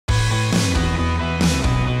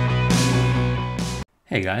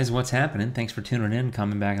Hey guys, what's happening? Thanks for tuning in,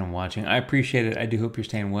 coming back and watching. I appreciate it. I do hope you're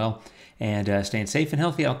staying well and staying safe and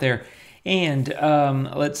healthy out there. And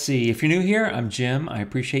let's see, if you're new here, I'm Jim. I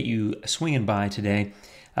appreciate you swinging by today.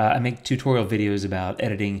 I make tutorial videos about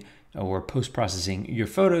editing or post-processing your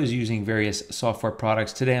photos using various software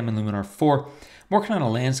products. Today I'm in Luminar 4, working on a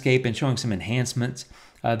landscape and showing some enhancements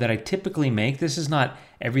that I typically make. This is not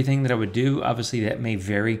everything that I would do. Obviously, that may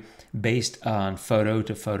vary based on photo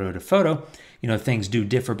to photo to photo. You know, things do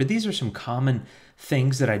differ, but these are some common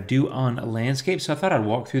things that I do on a landscape. So I thought I'd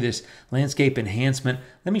walk through this landscape enhancement.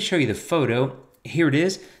 Let me show you the photo. Here it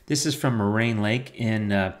is. This is from Moraine Lake in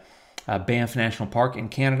Banff National Park in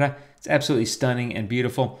Canada. It's absolutely stunning and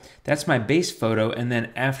beautiful. That's my base photo, and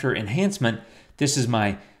then after enhancement, this is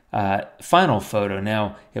my final photo.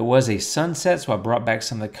 Now, it was a sunset, so I brought back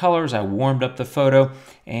some of the colors. I warmed up the photo,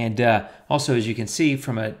 and also, as you can see,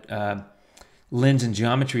 from a lens and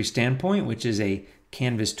geometry standpoint, which is a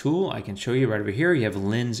canvas tool, I can show you right over here. You have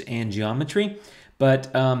lens and geometry, but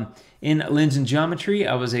in lens and geometry,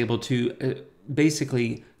 I was able to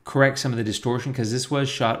basically correct some of the distortion because this was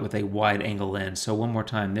shot with a wide angle lens. So one more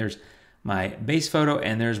time, there's my base photo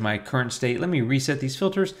and there's my current state. Let me reset these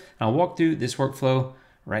filters and I'll walk through this workflow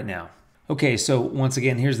right now. Okay, so once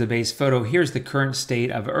again, here's the base photo. Here's the current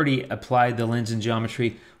state. I've already applied the lens and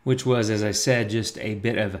geometry, which was, as I said, just a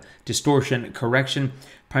bit of distortion correction,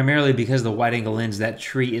 primarily because the wide angle lens, that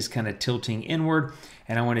tree is kind of tilting inward,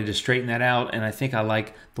 and I wanted to straighten that out, and I think I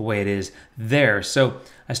like the way it is there. So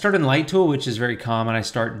I start in Light Tool, which is very common. I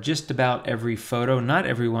start just about every photo, not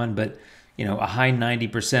everyone, but you know, a high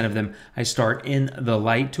 90% of them, I start in the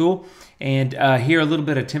Light Tool. And here a little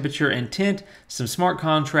bit of temperature and tint, some smart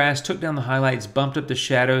contrast, took down the highlights, bumped up the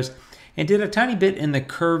shadows, and did a tiny bit in the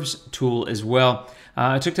Curves tool as well.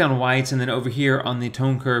 I took down whites, and then over here on the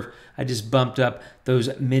tone curve, I just bumped up those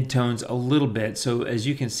midtones a little bit. So as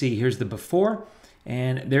you can see, here's the before,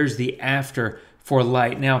 and there's the after for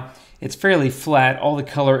light. Now, it's fairly flat. All the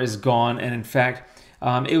color is gone, and in fact,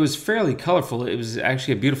 it was fairly colorful. It was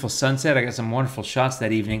actually a beautiful sunset. I got some wonderful shots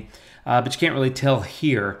that evening, but you can't really tell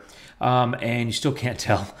here, and you still can't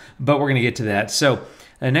tell, but we're going to get to that. So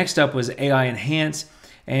next up was AI Enhance,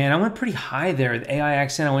 and I went pretty high there. The AI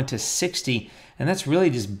accent, I went to 60, and that's really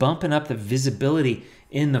just bumping up the visibility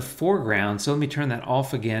in the foreground. So let me turn that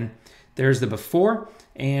off again. There's the before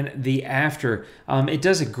and the after. It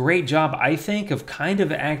does a great job, I think, of kind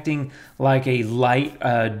of acting like a light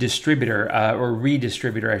distributor or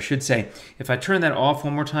redistributor, I should say. If I turn that off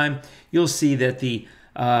one more time, you'll see that the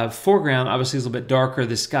foreground obviously is a little bit darker.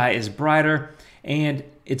 The sky is brighter, and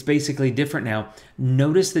it's basically different now.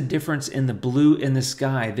 Notice the difference in the blue in the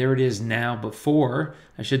sky. There it is now, before,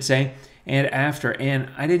 I should say, and after. And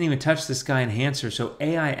I didn't even touch the sky enhancer, so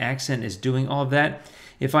AI accent is doing all of that.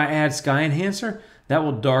 If I add sky enhancer, that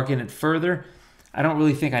will darken it further. I don't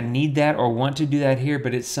really think I need that or want to do that here,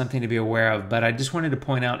 but it's something to be aware of. But I just wanted to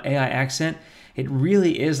point out AI accent. It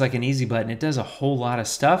really is like an easy button. It does a whole lot of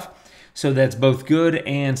stuff. So that's both good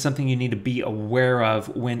and something you need to be aware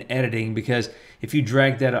of when editing, because if you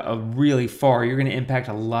drag that really far, you're going to impact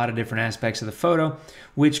a lot of different aspects of the photo,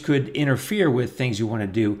 which could interfere with things you want to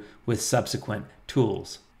do with subsequent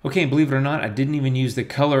tools. Okay, believe it or not, I didn't even use the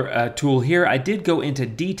color tool here. I did go into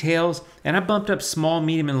details, and I bumped up small,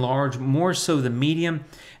 medium, and large, more so the medium,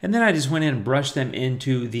 and then I just went in and brushed them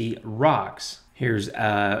into the rocks. Here's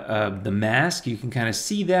the mask. You can kind of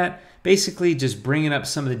see that. Basically, just bringing up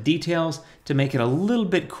some of the details to make it a little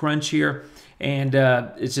bit crunchier. And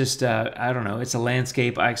it's just, I don't know, it's a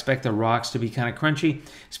landscape. I expect the rocks to be kind of crunchy,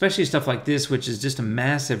 especially stuff like this, which is just a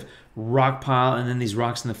massive rock pile, and then these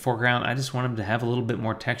rocks in the foreground. I just want them to have a little bit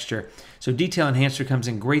more texture. So Detail Enhancer comes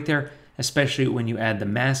in great there, especially when you add the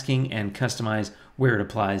masking and customize where it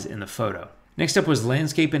applies in the photo. Next up was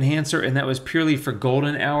Landscape Enhancer, and that was purely for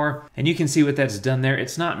golden hour. And you can see what that's done there.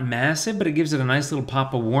 It's not massive, but it gives it a nice little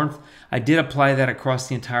pop of warmth. I did apply that across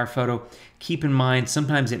the entire photo. Keep in mind,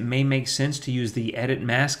 sometimes it may make sense to use the Edit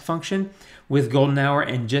Mask function with golden hour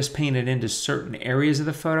and just paint it into certain areas of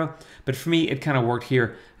the photo. But for me, it kind of worked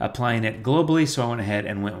here, applying it globally, so I went ahead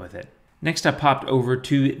and went with it. Next, I popped over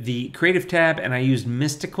to the Creative tab, and I used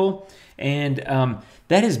Mystical. And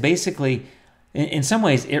that is basically, in some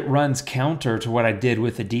ways, it runs counter to what I did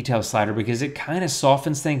with the detail slider, because it kind of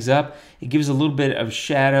softens things up. It gives a little bit of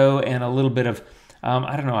shadow and a little bit of,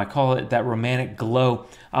 I don't know, I call it that romantic glow.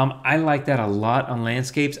 I like that a lot on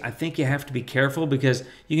landscapes. I think you have to be careful because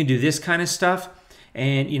you can do this kind of stuff,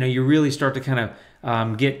 and you know, you really start to kind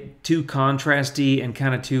of get too contrasty and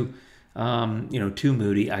kind of too, you know, too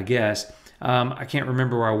moody, I guess. I can't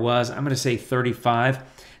remember where I was. I'm going to say 35.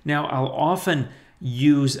 Now, I'll often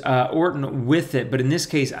use Orton with it, but in this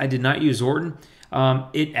case, I did not use Orton.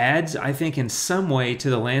 It adds, I think, in some way to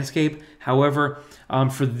the landscape. However,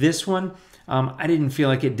 for this one, I didn't feel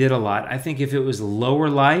like it did a lot. I think if it was lower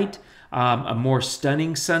light, a more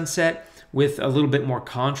stunning sunset with a little bit more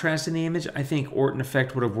contrast in the image, I think Orton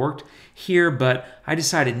effect would have worked here, but I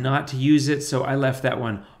decided not to use it, so I left that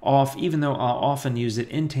one off, even though I'll often use it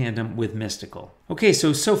in tandem with Mystical. Okay,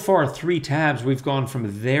 so far 3 tabs, we've gone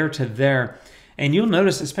from there to there. And you'll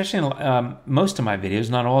notice, especially in most of my videos,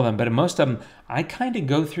 not all of them, but in most of them, I kind of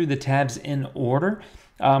go through the tabs in order.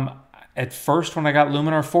 At first, when I got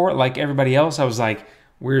Luminar 4, like everybody else, I was like,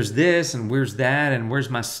 where's this and where's that and where's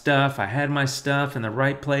my stuff? I had my stuff in the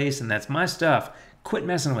right place and that's my stuff. Quit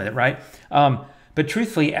messing with it, right? But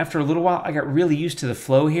truthfully, after a little while, I got really used to the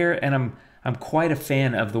flow here, and I'm quite a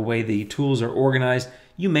fan of the way the tools are organized.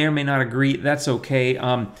 You may or may not agree. That's okay.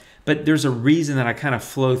 But there's a reason that I kind of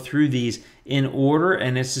flow through these in order,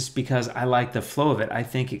 and it's just because I like the flow of it. I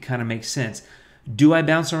think it kind of makes sense. Do I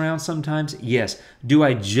bounce around sometimes? Yes. Do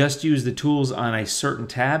I just use the tools on a certain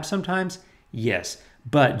tab sometimes? Yes.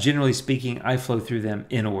 But generally speaking, I flow through them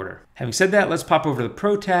in order. Having said that, let's pop over to the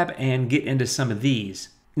Pro tab and get into some of these.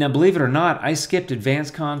 Now, believe it or not, I skipped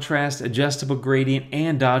Advanced Contrast, Adjustable Gradient,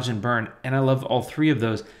 and Dodge and Burn, and I love all 3 of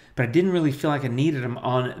those, but I didn't really feel like I needed them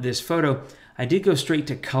on this photo. I did go straight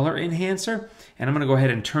to Color Enhancer, and I'm going to go ahead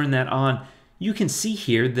and turn that on. You can see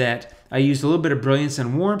here that I used a little bit of brilliance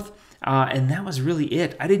and warmth, and that was really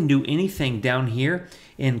it. I didn't do anything down here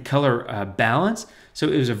in color balance, so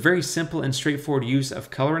it was a very simple and straightforward use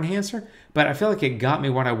of Color Enhancer, but I feel like it got me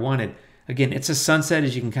what I wanted. Again, it's a sunset,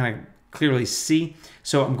 as you can kind of clearly see,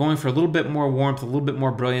 so I'm going for a little bit more warmth, a little bit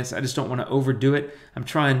more brilliance. I just don't want to overdo it. I'm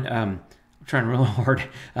trying real hard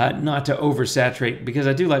not to oversaturate, because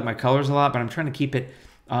I do like my colors a lot, but I'm trying to keep it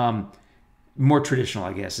more traditional,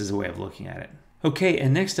 I guess, is a way of looking at it. Okay,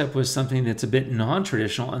 and next up was something that's a bit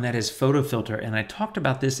non-traditional, and that is photo filter. And I talked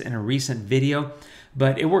about this in a recent video,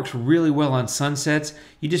 but it works really well on sunsets.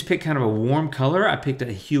 You just pick kind of a warm color. I picked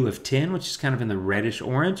a hue of 10, which is kind of in the reddish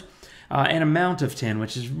orange, and amount of 10,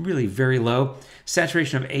 which is really very low.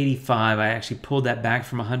 Saturation of 85, I actually pulled that back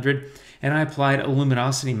from 100, and I applied a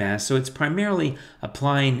luminosity mask. So it's primarily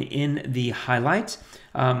applying in the highlights,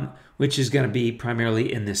 which is going to be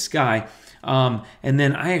primarily in the sky. And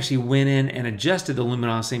then I actually went in and adjusted the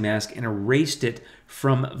luminosity mask and erased it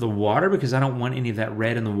from the water, because I don't want any of that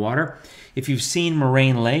red in the water. If you've seen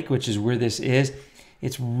Moraine Lake, which is where this is,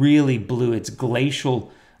 it's really blue. It's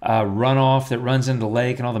glacial runoff that runs into the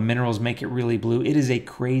lake, and all the minerals make it really blue. It is a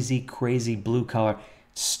crazy, crazy blue color.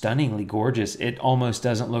 Stunningly gorgeous. It almost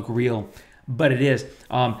doesn't look real, but it is.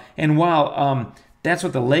 And while that's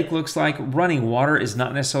what the lake looks like, running water is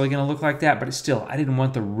not necessarily going to look like that, but it's still, I didn't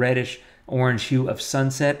want the reddish orange hue of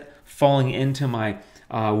sunset falling into my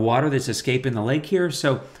water that's escaping the lake here,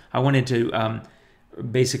 so I wanted to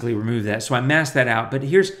basically remove that. So I masked that out, but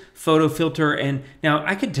here's photo filter, and now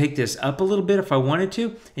I could take this up a little bit if I wanted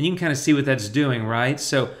to, and you can kind of see what that's doing, right?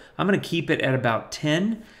 So I'm going to keep it at about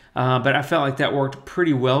 10, but I felt like that worked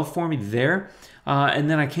pretty well for me there. And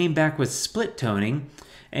then I came back with split toning,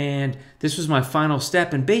 and this was my final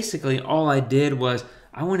step, and basically all I did was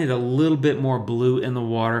I wanted a little bit more blue in the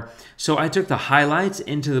water. So I took the highlights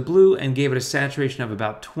into the blue and gave it a saturation of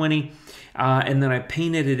about 20, and then I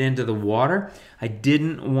painted it into the water. I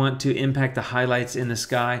didn't want to impact the highlights in the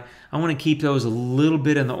sky. I want to keep those a little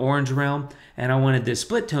bit in the orange realm, and I wanted this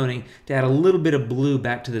split toning to add a little bit of blue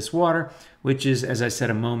back to this water, which is, as I said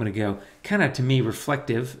a moment ago, kind of to me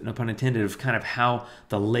reflective, no pun intended, of kind of how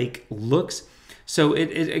the lake looks. So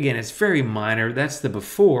again, it's very minor. That's the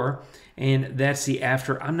before, and that's the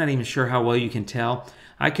after. I'm not even sure how well you can tell.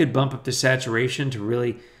 I could bump up the saturation to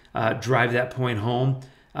really drive that point home,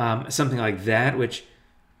 something like that, which,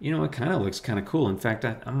 you know, it kind of looks kind of cool. In fact,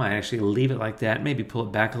 I might actually leave it like that, maybe pull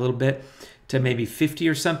it back a little bit to maybe 50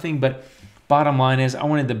 or something. But bottom line is, I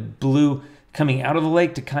wanted the blue coming out of the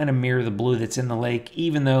lake to kind of mirror the blue that's in the lake,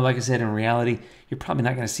 even though, like I said, in reality, you're probably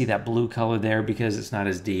not going to see that blue color there because it's not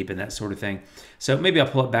as deep and that sort of thing. So maybe I'll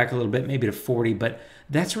pull it back a little bit, maybe to 40, but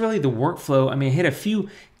that's really the workflow. I mean, I hit a few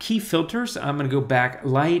key filters. I'm going to go back: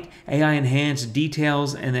 light, AI enhanced,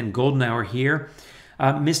 details, and then golden hour here.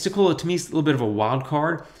 Mystical, to me, is a little bit of a wild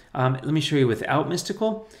card. Let me show you without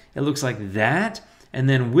Mystical. It looks like that. And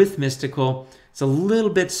then with Mystical, it's a little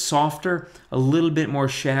bit softer, a little bit more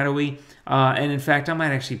shadowy. And in fact, I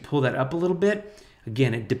might actually pull that up a little bit.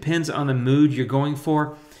 Again, it depends on the mood you're going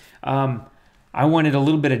for. I wanted a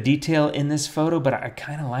little bit of detail in this photo, but I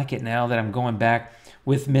kind of like it now that I'm going back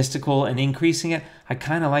with Mystical and increasing it. I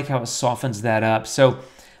kind of like how it softens that up. So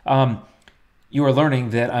you are learning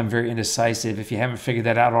that I'm very indecisive. If you haven't figured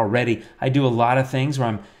that out already, I do a lot of things where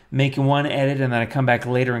I'm making one edit and then I come back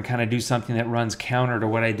later and kind of do something that runs counter to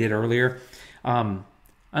what I did earlier. I'm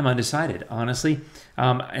undecided, honestly.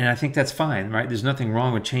 And I think that's fine, right? There's nothing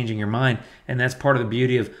wrong with changing your mind. And that's part of the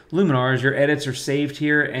beauty of Luminar is your edits are saved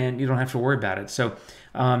here and you don't have to worry about it. So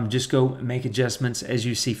just go make adjustments as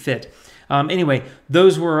you see fit. Anyway,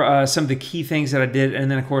 those were some of the key things that I did. And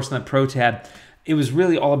then, of course, in the Pro tab, it was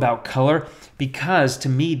really all about color because to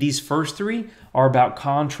me, these first three are about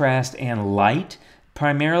contrast and light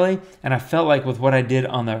primarily. And I felt like with what I did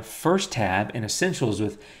on the first tab in Essentials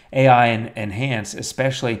with AI and Enhance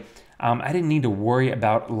especially, I didn't need to worry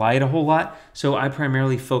about light a whole lot. So I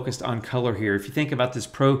primarily focused on color here. If you think about this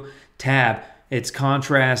Pro tab, it's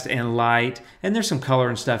contrast and light, and there's some color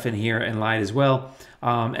and stuff in here and light as well.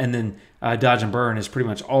 And then Dodge and Burn is pretty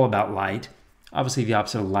much all about light. Obviously, the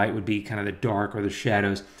opposite of light would be kind of the dark or the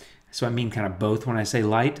shadows. So I mean kind of both when I say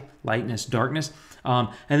light, lightness, darkness. And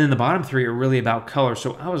then the bottom three are really about color.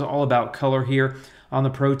 So I was all about color here on the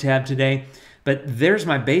Pro tab today. But there's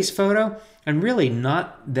my base photo, and really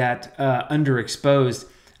not that underexposed.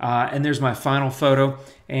 And there's my final photo.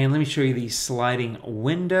 And let me show you the sliding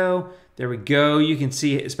window. There we go. You can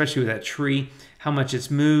see, especially with that tree, how much it's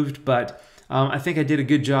moved. But I think I did a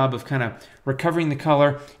good job of kind of recovering the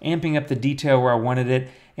color, amping up the detail where I wanted it,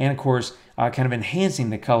 and of course, kind of enhancing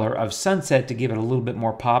the color of sunset to give it a little bit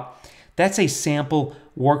more pop. That's a sample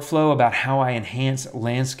workflow about how I enhance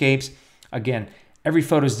landscapes. Again, every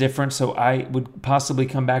photo is different, so I would possibly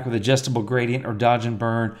come back with adjustable gradient or dodge and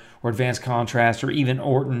burn or advanced contrast or even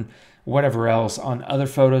Orton, whatever else on other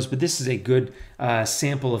photos. But this is a good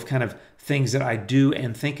sample of kind of things that I do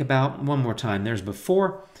and think about. One more time, there's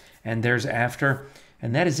before and there's after.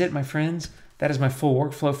 And that is it, my friends. That is my full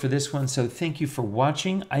workflow for this one. So thank you for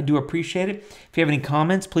watching. I do appreciate it. If you have any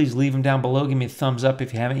comments, please leave them down below. Give me a thumbs up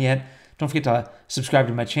if you haven't yet. Don't forget to subscribe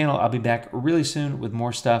to my channel. I'll be back really soon with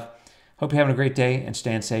more stuff. Hope you're having a great day and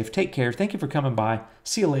staying safe. Take care. Thank you for coming by.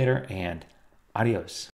 See you later and adios.